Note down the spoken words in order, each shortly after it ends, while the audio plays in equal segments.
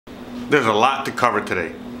There's a lot to cover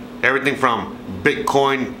today. Everything from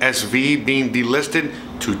Bitcoin SV being delisted,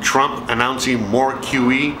 to Trump announcing more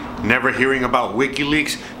QE, never hearing about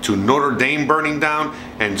WikiLeaks, to Notre Dame burning down,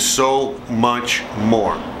 and so much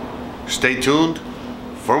more. Stay tuned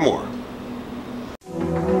for more.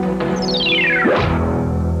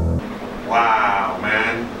 Wow,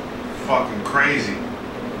 man. Fucking crazy.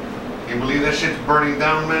 Can you believe that shit's burning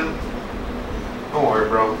down, man? Don't worry,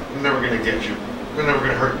 bro. I'm never gonna get you. They're never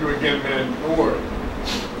gonna hurt you again, man. Don't worry.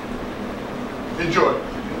 Enjoy.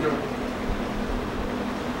 Enjoy.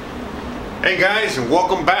 Hey guys, and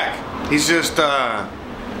welcome back. He's just not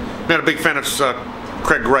a big fan of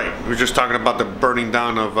Craig Wright. We were just talking about the burning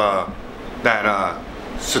down of that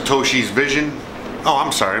Satoshi's vision. Oh,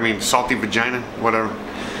 I'm sorry. I mean, salty vagina, whatever.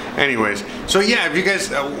 Anyways, so yeah, if you guys,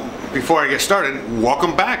 before I get started,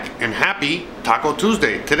 welcome back and happy Taco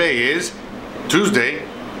Tuesday. Today is Tuesday,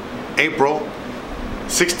 April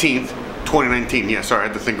 16th, 2019. Yeah, sorry, I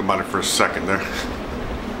had to think about it for a second there.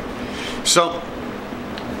 So,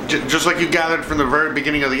 just like you gathered from the very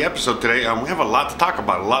beginning of the episode today, we have a lot to talk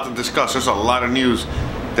about, a lot to discuss. There's a lot of news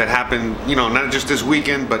that happened, you know, not just this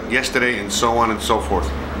weekend, but yesterday and so on and so forth.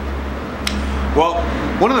 Well,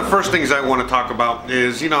 one of the first things I want to talk about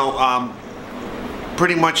is, you know,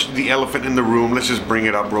 pretty much the elephant in the room. Let's just bring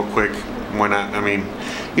it up real quick. Why not? I mean,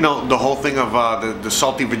 you know, the whole thing of the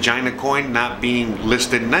salty vagina coin not being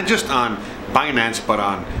listed, not just on Binance, but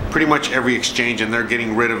on pretty much every exchange, and they're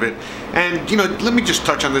getting rid of it. And, you know, let me just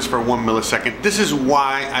touch on this for 1 millisecond. This is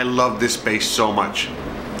why I love this space so much.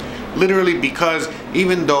 Literally because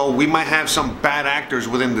even though we might have some bad actors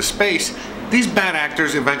within the space, these bad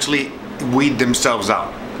actors eventually weed themselves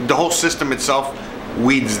out. The whole system itself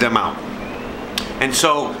weeds them out. And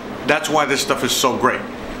so that's why this stuff is so great.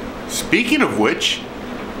 Speaking of which,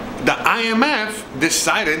 the IMF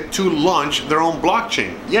decided to launch their own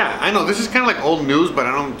blockchain. Yeah, I know this is kind of like old news, but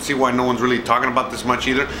I don't see why no one's really talking about this much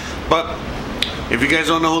either. But if you guys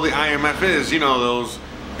don't know who the IMF is, you know, those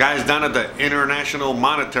guys down at the International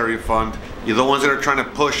Monetary Fund, you're the ones that are trying to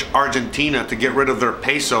push Argentina to get rid of their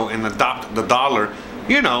peso and adopt the dollar.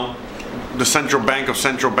 You know, the central bank of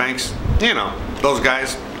central banks, you know, those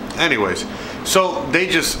guys. Anyways, so they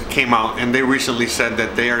just came out and they recently said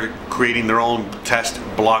that they are creating their own test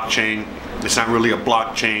blockchain. It's not really a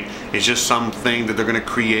blockchain, it's just something that they're going to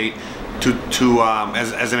create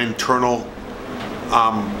as an internal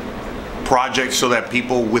project so that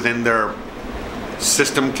people within their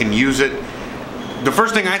system can use it. The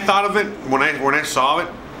first thing I thought of it when I saw it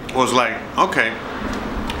was like, okay,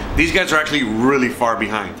 these guys are actually really far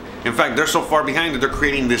behind. In fact, they're so far behind that they're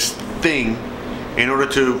creating this thing in order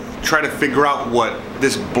to try to figure out what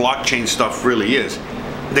this blockchain stuff really is.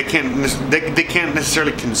 They can't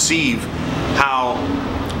necessarily conceive how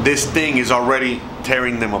this thing is already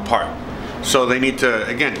tearing them apart. So they need to,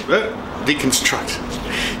 again, deconstruct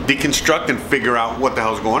and figure out what the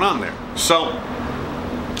hell's going on there. So,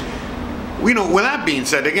 you know, with that being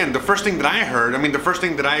said, again, the first thing that I heard, I mean, the first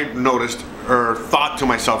thing that I noticed or thought to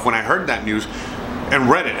myself when I heard that news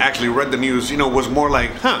and actually read the news, you know, was more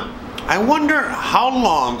like, I wonder how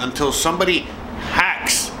long until somebody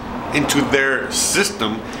hacks into their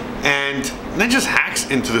system, and not just hacks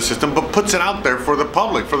into the system, but puts it out there for the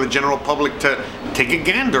public, for the general public to take a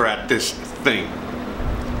gander at this thing.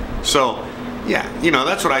 So, yeah, you know,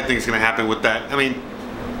 that's what I think is going to happen with that. I mean,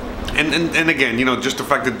 and again, you know, just the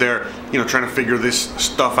fact that they're, you know, trying to figure this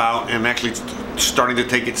stuff out and actually starting to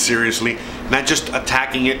take it seriously, not just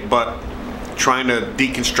attacking it, but trying to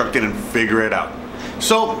deconstruct it and figure it out.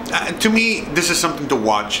 So, to me, this is something to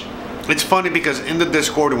watch. It's funny because in the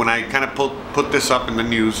Discord, when I kind of put this up in the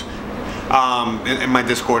news, in my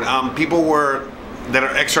Discord, people that are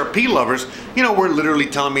XRP lovers, you know, were literally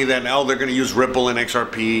telling me that, oh, they're going to use Ripple and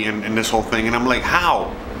XRP and this whole thing. And I'm like,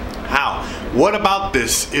 how? What about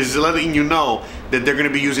this is letting you know that they're going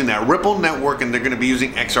to be using that Ripple network and they're going to be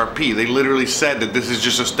using XRP. They literally said that this is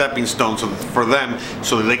just a stepping stone for them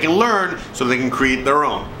so that they can learn, so they can create their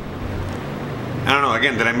own. I don't know,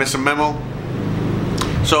 again, did I miss a memo?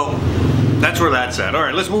 So that's where that's at. All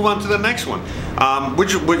right, let's move on to the next one,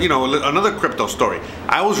 which, you know, another crypto story.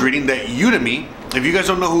 I was reading that Udemy, if you guys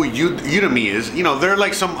don't know who Udemy is, you know, they're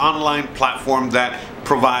like some online platform that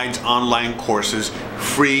provides online courses,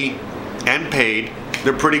 free and paid.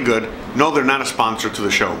 They're pretty good. No, they're not a sponsor to the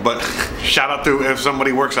show, but shout out to if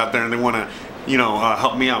somebody works out there and they want to, you know,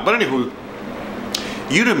 help me out. But anywho,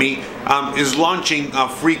 Udemy is launching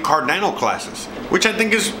free Cardano classes, which I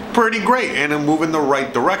think is pretty great and a move in the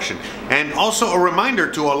right direction. And also a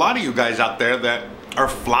reminder to a lot of you guys out there that are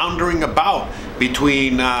floundering about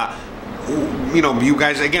between you know, you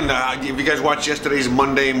guys, again, if you guys watched yesterday's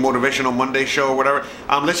Motivational Monday show or whatever,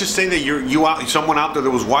 let's just say that someone out there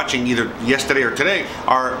that was watching either yesterday or today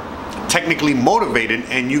are technically motivated,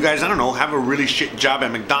 and you guys, I don't know, have a really shit job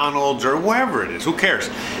at McDonald's or wherever it is, who cares,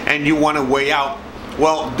 and you want to weigh out.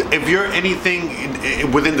 Well, if you're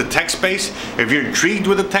anything within the tech space, if you're intrigued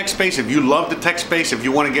with the tech space, if you love the tech space, if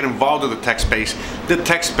you want to get involved with the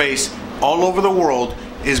tech space all over the world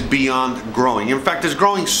is beyond growing. In fact, it's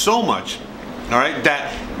growing so much, all right,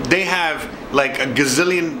 that they have like a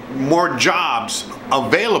gazillion more jobs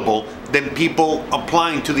available than people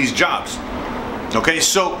applying to these jobs. Okay,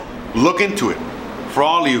 so look into it for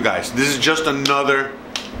all of you guys. This is just another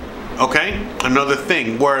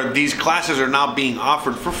thing where these classes are now being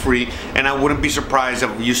offered for free, and I wouldn't be surprised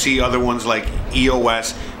if you see other ones like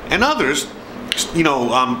EOS and others, you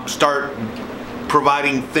know, start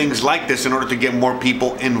providing things like this in order to get more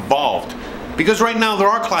people involved. Because right now there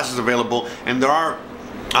are classes available, and there are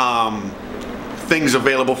things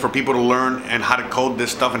available for people to learn and how to code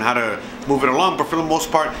this stuff and how to move it along, but for the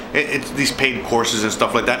most part it's these paid courses and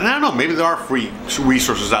stuff like that. And I don't know, maybe there are free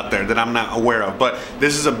resources out there that I'm not aware of, but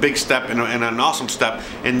this is a big step and an awesome step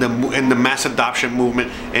in the mass adoption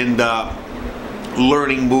movement, in the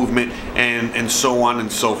learning movement, and so on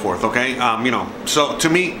and so forth. Okay, you know, so to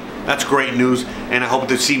me that's great news, and I hope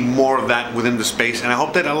to see more of that within the space, and I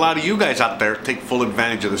hope that a lot of you guys out there take full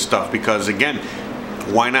advantage of this stuff, because again,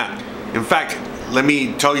 why not? In fact, let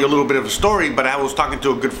me tell you a little bit of a story, but I was talking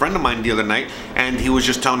to a good friend of mine the other night, and he was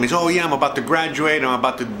just telling me, oh yeah, I'm about to graduate, I'm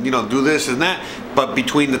about to, you know, do this and that, but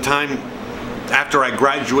between the time after I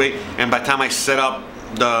graduate and by the time I set up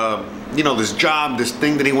the, you know, this job, this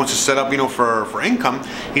thing that he wants to set up, you know, for income,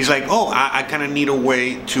 he's like, oh, I kind of need a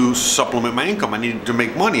way to supplement my income. I need to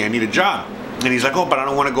make money. I need a job. And he's like, oh, but I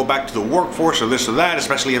don't want to go back to the workforce or this or that,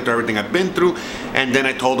 especially after everything I've been through. And then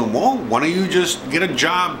I told him, well, why don't you just get a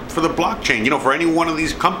job for the blockchain? You know, for any one of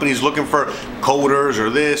these companies looking for coders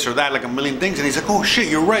or this or that, like a million things. And he's like, oh shit,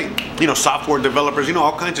 you're right. You know, software developers, you know,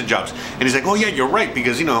 all kinds of jobs. And he's like, oh yeah, you're right,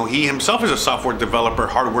 because, you know, he himself is a software developer,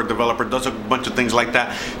 hardware developer, does a bunch of things like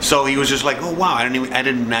that. So he was just like, oh wow, I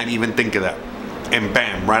did not even think of that. And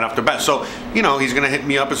bam, right off the bat. So, you know, he's gonna hit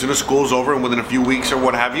me up as soon as school's over and within a few weeks or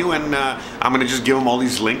what have you, and I'm gonna just give him all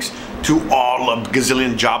these links to all of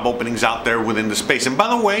gazillion job openings out there within the space. And by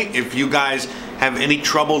the way, if you guys have any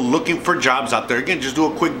trouble looking for jobs out there, again, just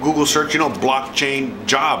do a quick Google search, you know, blockchain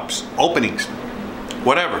jobs, openings,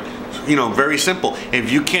 whatever. You know, very simple.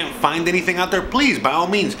 If you can't find anything out there, please, by all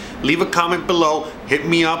means, leave a comment below. Hit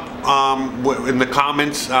me up in the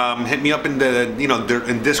comments. Hit me up in the, you know,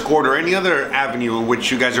 in Discord or any other avenue in which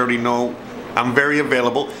you guys already know I'm very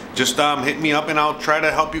available. Just hit me up and I'll try to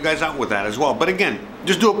help you guys out with that as well. But again,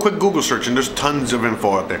 just do a quick Google search and there's tons of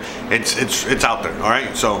info out there. It's out there, all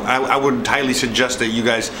right? So I would highly suggest that you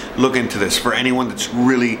guys look into this for anyone that's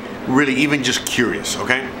really even just curious,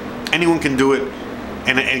 okay? Anyone can do it.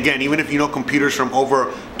 And again, even if you know computers from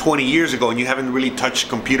over 20 years ago and you haven't really touched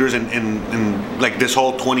computers in like this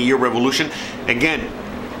whole 20-year revolution, again,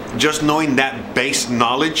 just knowing that base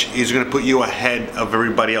knowledge is going to put you ahead of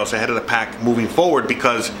everybody else, ahead of the pack moving forward,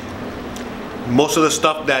 because most of the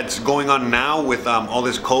stuff that's going on now with all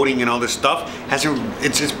this coding and all this stuff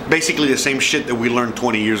it's basically the same shit that we learned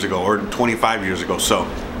 20 years ago or 25 years ago. So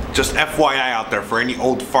just FYI out there for any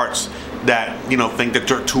old farts that, you know, think that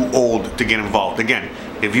they're too old to get involved. Again,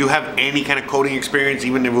 if you have any kind of coding experience,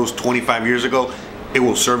 even if it was 25 years ago, it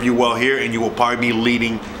will serve you well here, and you will probably be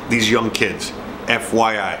leading these young kids.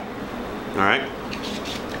 FYI. All right?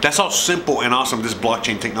 That's how simple and awesome this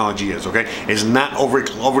blockchain technology is, okay? It's not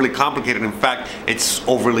overly complicated. In fact, it's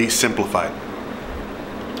overly simplified.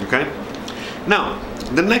 Okay? Now,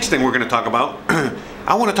 the next thing we're going to talk about,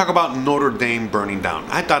 I want to talk about Notre Dame burning down.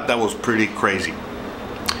 I thought that was pretty crazy.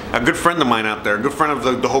 A good friend of mine out there, a good friend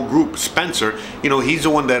of the whole group, Spencer, you know, he's the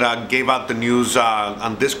one that gave out the news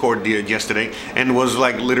on Discord yesterday and was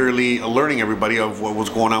like literally alerting everybody of what was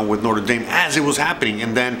going on with Notre Dame as it was happening.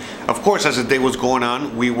 And then, of course, as the day was going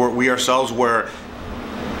on, we ourselves were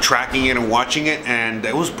tracking it and watching it, and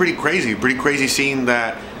it was pretty crazy seeing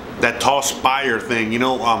that tall spire thing, you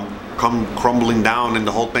know, come crumbling down and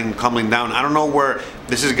the whole thing crumbling down. I don't know where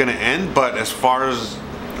this is gonna end, but as far as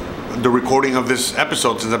the recording of this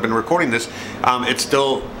episode, since I've been recording this, it's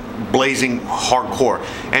still blazing hardcore,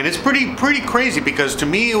 and it's pretty crazy, because to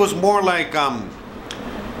me it was more like I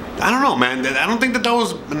don't know, man. I don't think that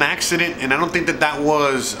was an accident, and I don't think that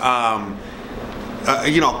was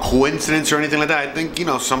you know, coincidence or anything like that. I think, you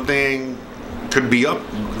know, something could be up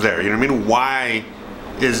there. You know what I mean? Why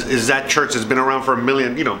is that church that's been around for a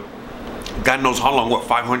million, you know, God knows how long, what,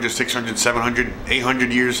 500, 600, 700,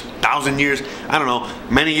 800 years, 1,000 years, I don't know,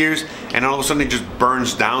 many years, and all of a sudden it just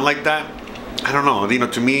burns down like that. I don't know, you know,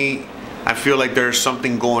 to me, I feel like there's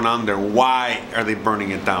something going on there. Why are they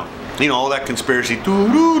burning it down? You know, all that conspiracy,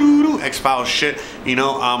 X-Files shit, you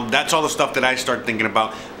know, that's all the stuff that I start thinking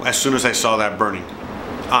about as soon as I saw that burning,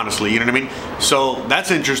 honestly, you know what I mean? So that's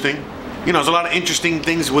interesting. You know, there's a lot of interesting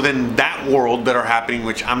things within that world that are happening,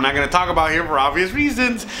 which I'm not going to talk about here for obvious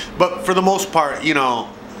reasons. But for the most part, you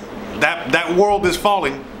know, that world is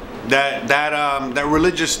falling. That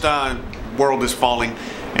religious world is falling,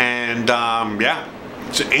 and yeah,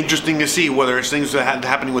 it's interesting to see whether it's things that are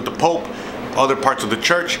happening with the Pope, other parts of the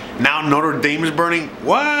church. Now Notre Dame is burning.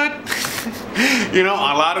 What? You know,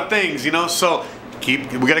 a lot of things. You know, so we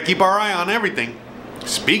got to keep our eye on everything.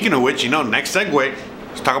 Speaking of which, you know, next segue.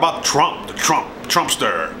 Let's talk about Trump, the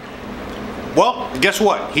Trumpster. Well, guess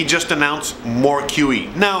what? He just announced more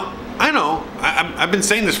QE. Now, I know, I've been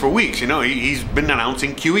saying this for weeks, you know, he's been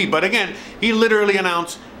announcing QE, but again, he literally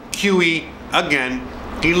announced QE again.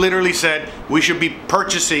 He literally said we should be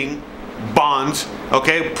purchasing bonds,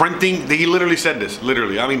 okay, printing. He literally said this,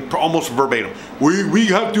 literally, I mean, almost verbatim. We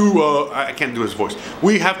have to, I can't do his voice.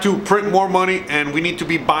 We have to print more money and we need to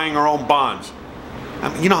be buying our own bonds.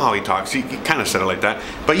 You know how he talks, he kind of said it like that.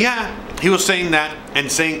 But yeah, he was saying that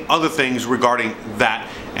and saying other things regarding that.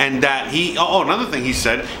 And that another thing he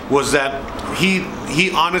said was that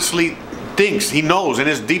he honestly thinks, he knows in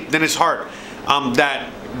his deep, in his heart,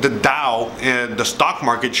 that the Dow, the stock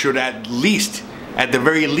market should at the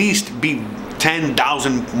very least be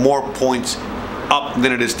 10,000 more points up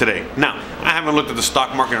than it is today. Now, I haven't looked at the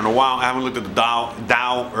stock market in a while. I haven't looked at the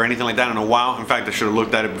Dow or anything like that in a while. In fact, I should have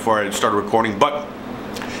looked at it before I started recording, but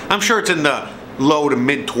I'm sure it's in the low to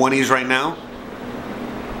mid 20s right now.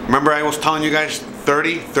 Remember I was telling you guys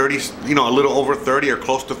 30, you know, a little over 30 or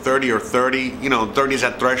close to 30 or 30, you know, 30 is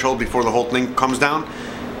that threshold before the whole thing comes down.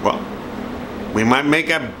 Well, we might make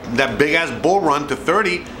that big ass bull run to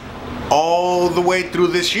 30 all the way through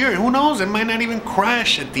this year. Who knows? It might not even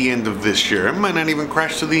crash at the end of this year. It might not even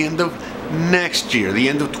crash to the end of next year, the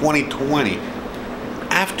end of 2020,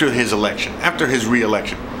 after his election, after his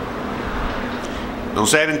re-election. Don't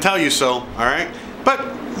say I didn't tell you so, all right? But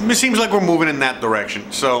it seems like we're moving in that direction.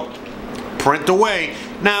 So print away.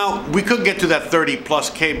 Now, we could get to that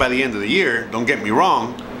 30+K by the end of the year, don't get me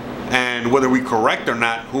wrong. And whether we correct or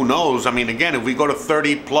not, who knows? I mean, again, if we go to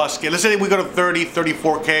 30+K, let's say we go to 30,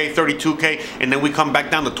 34K, 32K, and then we come back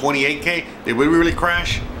down to 28K, did we really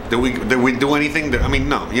crash? Did we do anything? I mean,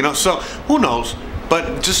 no, you know, so who knows?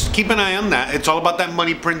 But just keep an eye on that. It's all about that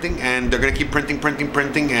money printing, and they're gonna keep printing,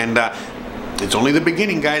 and it's only the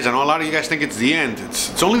beginning, guys. I know a lot of you guys think it's the end.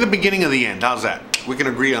 It's only the beginning of the end. How's that? We can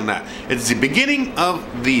agree on that. It's the beginning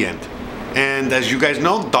of the end. And as you guys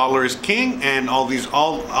know, dollar is king, and all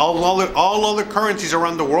other currencies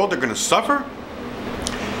around the world are going to suffer.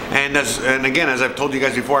 And again, as I've told you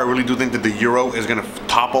guys before, I really do think that the euro is going to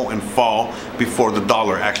topple and fall before the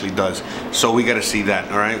dollar actually does. So we got to see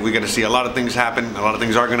that, all right? We got to see a lot of things happen. A lot of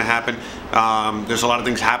things are going to happen. There's a lot of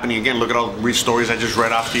things happening. Again, look at all the stories I just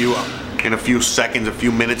read off to you in a few seconds, a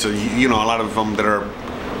few minutes. You know, a lot of them that are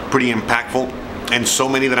pretty impactful, and so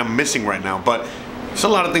many that I'm missing right now. But there's a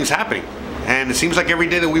lot of things happening. And it seems like every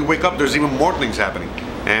day that we wake up, there's even more things happening,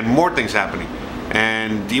 and more things happening.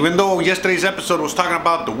 And even though yesterday's episode was talking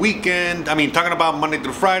about the weekend, I mean, talking about Monday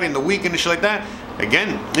through Friday and the weekend and shit like that,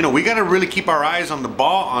 again, you know, we got to really keep our eyes on the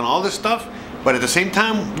ball on all this stuff. But at the same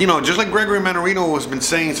time, you know, just like Gregory Mannarino has been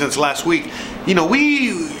saying since last week, you know,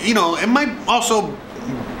 it might also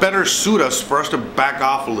better suit us for us to back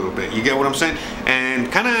off a little bit. You get what I'm saying?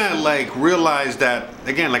 And kind of like realize that,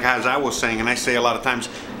 again, like as I was saying, and I say a lot of times,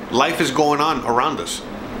 life is going on around us.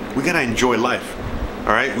 We gotta enjoy life,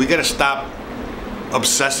 all right? We gotta stop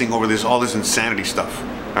obsessing over all this insanity stuff,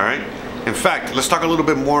 all right? In fact, let's talk a little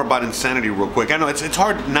bit more about insanity real quick. I know it's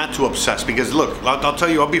hard not to obsess because look, I'll tell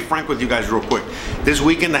you, I'll be frank with you guys real quick. This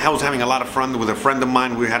weekend, I was having a lot of fun with a friend of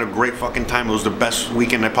mine. We had a great fucking time. It was the best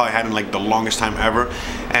weekend I probably had in like the longest time ever.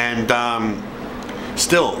 And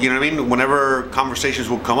still, you know what I mean? Whenever conversations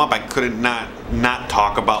would come up, I couldn't not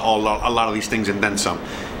talk about a lot of these things and then some.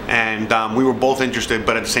 And we were both interested,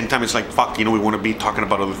 but at the same time, it's like, fuck, you know, we want to be talking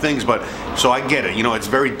about other things. But so I get it, you know, it's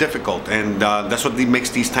very difficult, and that's what makes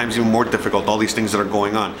these times even more difficult, all these things that are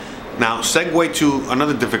going on. Now, segue to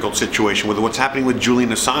another difficult situation with what's happening with Julian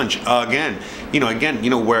Assange again,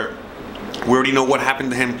 where we already know what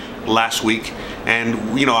happened to him last week.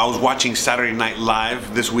 And, you know, I was watching Saturday Night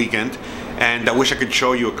Live this weekend, and I wish I could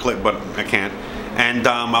show you a clip, but I can't. And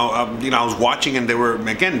I was watching, and they were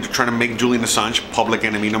again trying to make Julian Assange public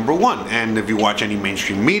enemy #1. And if you watch any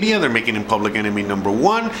mainstream media, they're making him public enemy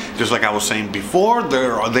 #1. Just like I was saying before, they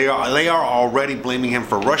are already blaming him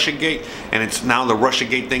for Russiagate, and it's now the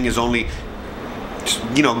Russiagate thing is only,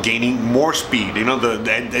 you know, gaining more speed. You know,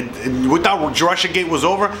 without Russiagate was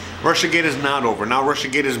over, Russiagate is not over. Now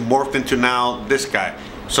Russiagate is morphed into now this guy.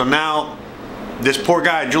 So now this poor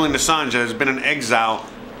guy, Julian Assange, has been in exile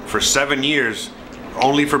for 7 years,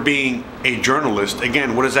 only for being a journalist.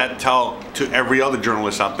 Again, what does that tell to every other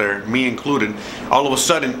journalist out there, me included? All of a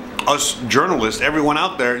sudden, us journalists, everyone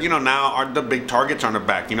out there, you know, now are the big targets on our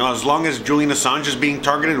back. You know, as long as Julian Assange is being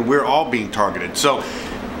targeted, we're all being targeted. So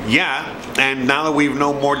yeah, and now that we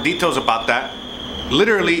know more details about that,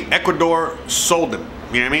 literally Ecuador sold him.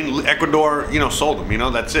 You know what I mean? Ecuador, you know, sold him. You know,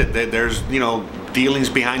 that's it. There's, you know, dealings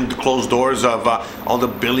behind the closed doors of all the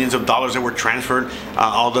billions of dollars that were transferred,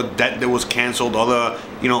 all the debt that was canceled, all the,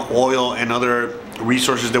 you know, oil and other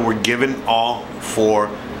resources that were given, all for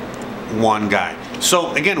one guy.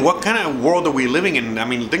 So again, what kind of world are we living in? I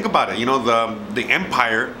mean, think about it. You know, the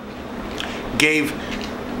empire gave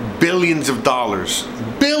billions of dollars,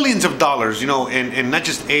 you know, and not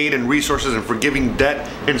just aid and resources and forgiving debt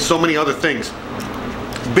and so many other things.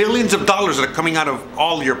 Billions of dollars that are coming out of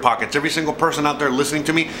all your pockets. Every single person out there listening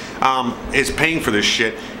to me is paying for this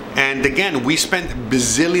shit. And again, we spent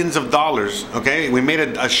bazillions of dollars, okay? We made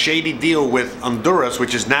a shady deal with Honduras,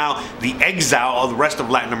 which is now the exile of the rest of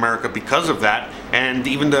Latin America because of that. And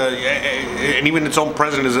even its own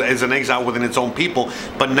president is an exile within its own people.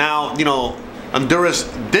 But now, you know, Honduras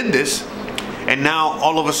did this, and now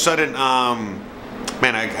all of a sudden,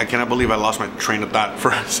 man, I cannot believe I lost my train of thought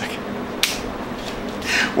for a second.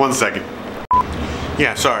 1 second.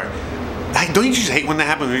 Yeah, sorry. Don't you just hate when that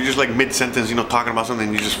happens? When you're just like mid-sentence, you know, talking about something,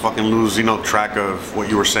 and you just fucking lose, you know, track of what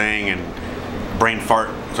you were saying and brain fart.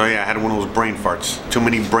 So yeah, I had one of those brain farts. Too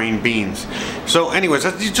many brain beans. So anyways,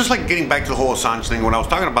 that's just like getting back to the whole Assange thing. What I was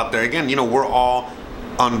talking about there, again, you know, we're all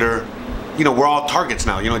under, you know, we're all targets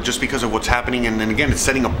now, you know, just because of what's happening. And then again, it's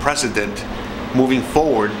setting a precedent moving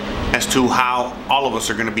forward as to how all of us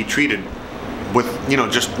are going to be treated with, you know,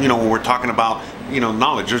 just, you know, when we're talking about, you know,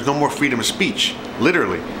 knowledge. There's no more freedom of speech,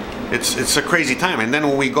 literally. It's a crazy time. And then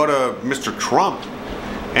when we go to Mr. Trump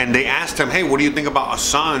and they asked him, hey, what do you think about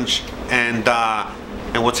Assange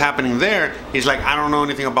and what's happening there? He's like, I don't know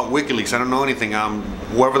anything about WikiLeaks. I don't know anything.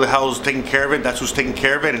 Whoever the hell's taking care of it, that's who's taking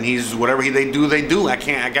care of it. And he's, whatever they do.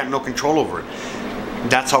 I got no control over it.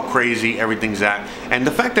 That's how crazy everything's at. And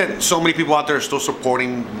the fact that so many people out there are still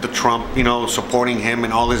supporting the Trump, you know, supporting him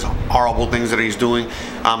and all his horrible things that he's doing,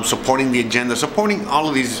 supporting the agenda, supporting all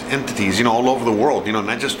of these entities, you know, all over the world, you know,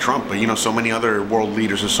 not just Trump, but, you know, so many other world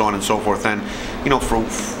leaders and so on and so forth. And, you know, for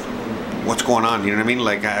what's going on, you know what I mean?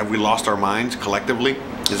 Like, have we lost our minds collectively?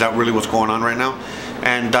 Is that really what's going on right now?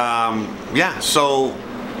 And, yeah, so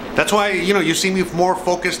that's why, you know, you see me more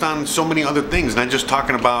focused on so many other things, not just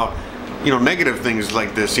talking about, you know, negative things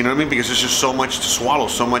like this, you know what I mean? Because there's just so much to swallow,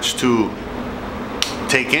 so much to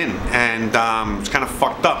take in, and it's kind of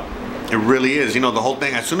fucked up. It really is. You know, the whole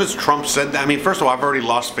thing, as soon as Trump said that, I mean, first of all, I've already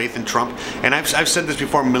lost faith in Trump, and I've said this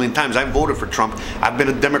before a million times. I voted for Trump. I've been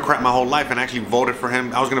a Democrat my whole life and actually voted for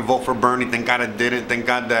him. I was going to vote for Bernie. Thank God I didn't. Thank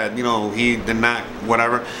God that, you know, he did not,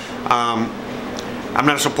 whatever. I'm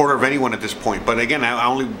not a supporter of anyone at this point, but again, I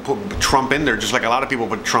only put Trump in there, just like a lot of people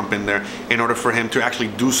put Trump in there, in order for him to actually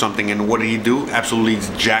do something. And what did he do? Absolutely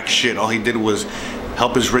jack shit. All he did was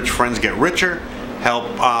help his rich friends get richer, help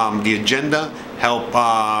the agenda, help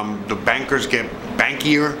the bankers get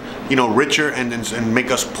bankier, you know, richer, and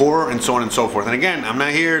make us poorer, and so on and so forth. And again, I'm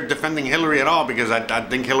not here defending Hillary at all, because I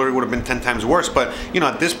think Hillary would have been 10 times worse. But, you know,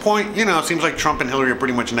 at this point, you know, it seems like Trump and Hillary are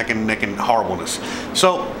pretty much neck and neck in horribleness.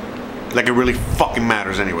 So, like, it really fucking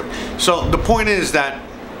matters anyway. So the point is that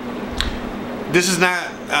this is not,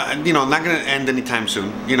 you know, not going to end anytime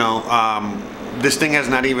soon. You know, this thing has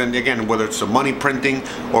not even, again, whether it's the money printing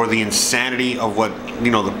or the insanity of what,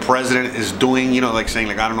 you know, the president is doing, you know, like saying,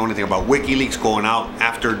 like, I don't know anything about WikiLeaks, going out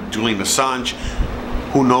after Julian Assange.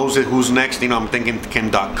 Who knows it? Who's next? You know, I'm thinking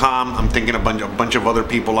Ken.com. I'm thinking a bunch of other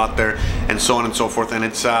people out there, and so on and so forth. And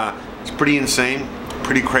it's pretty insane,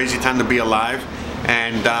 pretty crazy time to be alive.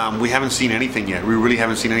 And we haven't seen anything yet. We really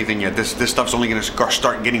haven't seen anything yet. This stuff's only going to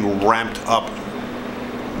start getting ramped up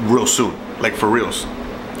real soon, like for reals.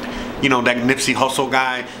 You know, that Nipsey Hussle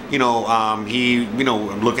guy, you know, he, you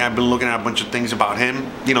know, I've been looking at a bunch of things about him,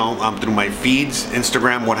 you know, through my feeds,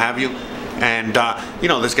 Instagram, what have you. And, you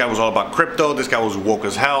know, this guy was all about crypto. This guy was woke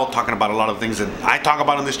as hell, talking about a lot of things that I talk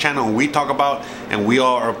about on this channel, and we talk about, and we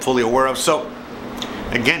all are fully aware of. So,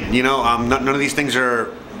 again, you know, none of these things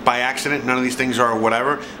are by accident. None of these things are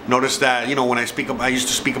whatever. Notice that, you know, when I used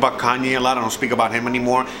to speak about Kanye a lot. I don't speak about him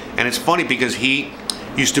anymore. And it's funny because he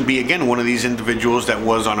used to be, again, one of these individuals that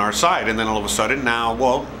was on our side. And then all of a sudden now,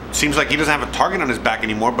 well, seems like he doesn't have a target on his back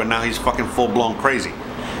anymore, but now he's fucking full-blown crazy.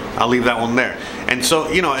 I'll leave that one there. And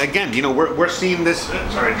so, you know, again, you know, we're seeing this.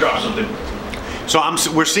 Sorry, I dropped something. So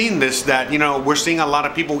we're seeing this, that, you know, we're seeing a lot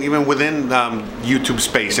of people even within YouTube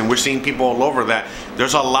space, and we're seeing people all over that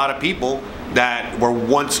there's a lot of people that were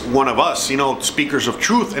once one of us, you know, speakers of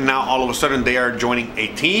truth, and now all of a sudden they are joining a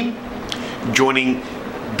team, joining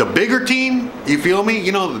the bigger team, you feel me?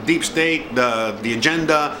 You know, the deep state, the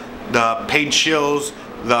agenda, the paid shills,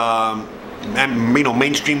 and, you know,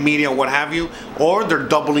 mainstream media, what have you, or they're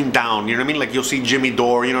doubling down. You know what I mean? Like, you'll see Jimmy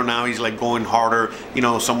Dore, you know, now he's like going harder. You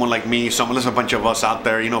know, someone like me, there's a bunch of us out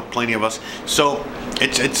there, you know, plenty of us. So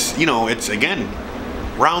it's you know, it's, again,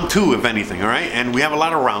 round 2, if anything. All right, and we have a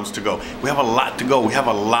lot of rounds to go. We have a lot to go. We have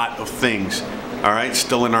a lot of things, all right,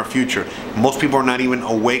 still in our future. Most people are not even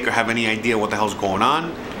awake or have any idea what the hell's going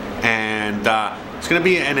on, and it's going to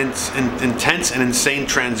be an intense and insane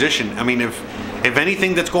transition. I mean, if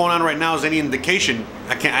anything that's going on right now is any indication,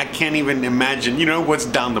 I can't even imagine, you know, what's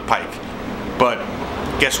down the pike. But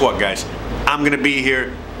guess what, guys? I'm gonna be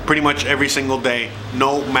here pretty much every single day,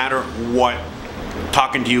 no matter what,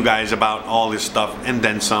 talking to you guys about all this stuff and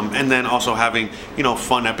then some, and then also having, you know,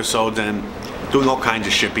 fun episodes and doing all kinds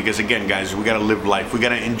of shit. Because again, guys, we gotta live life, we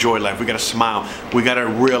gotta enjoy life, we gotta smile, we gotta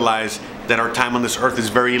realize that our time on this earth is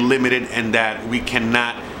very limited, and that we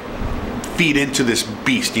cannot feed into this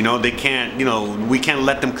beast. You know, they can't, you know, we can't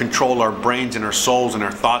let them control our brains and our souls and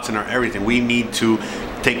our thoughts and our everything. We need to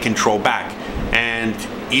take control back. And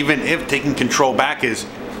even if taking control back is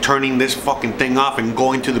turning this fucking thing off and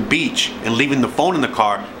going to the beach and leaving the phone in the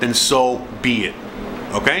car, then so be it.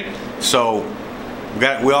 Okay? So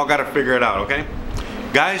we all got to figure it out. Okay,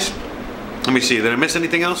 guys, let me see, did I miss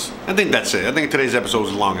anything else? I think that's it. I think today's episode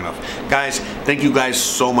was long enough. Guys, thank you guys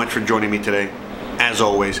so much for joining me today. As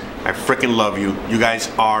always, I freaking love you. You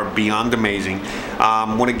guys are beyond amazing.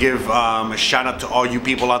 Want to give a shout out to all you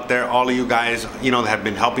people out there, all of you guys, you know, that have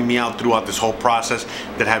been helping me out throughout this whole process,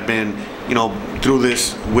 that have been, you know, through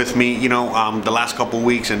this with me, you know, the last couple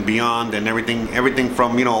weeks and beyond, and everything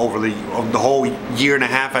from, you know, over the whole year and a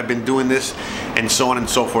half I've been doing this, and so on and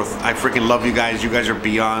so forth. I freaking love you guys. You guys are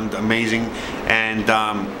beyond amazing. And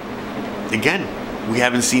again, we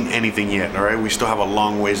haven't seen anything yet, all right? We still have a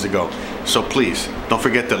long ways to go. So please, don't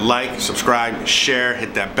forget to like, subscribe, share,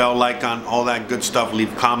 hit that bell icon, all that good stuff.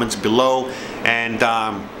 Leave comments below. And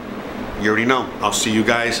you already know, I'll see you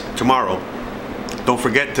guys tomorrow. Don't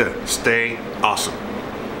forget to stay awesome.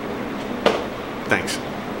 Thanks.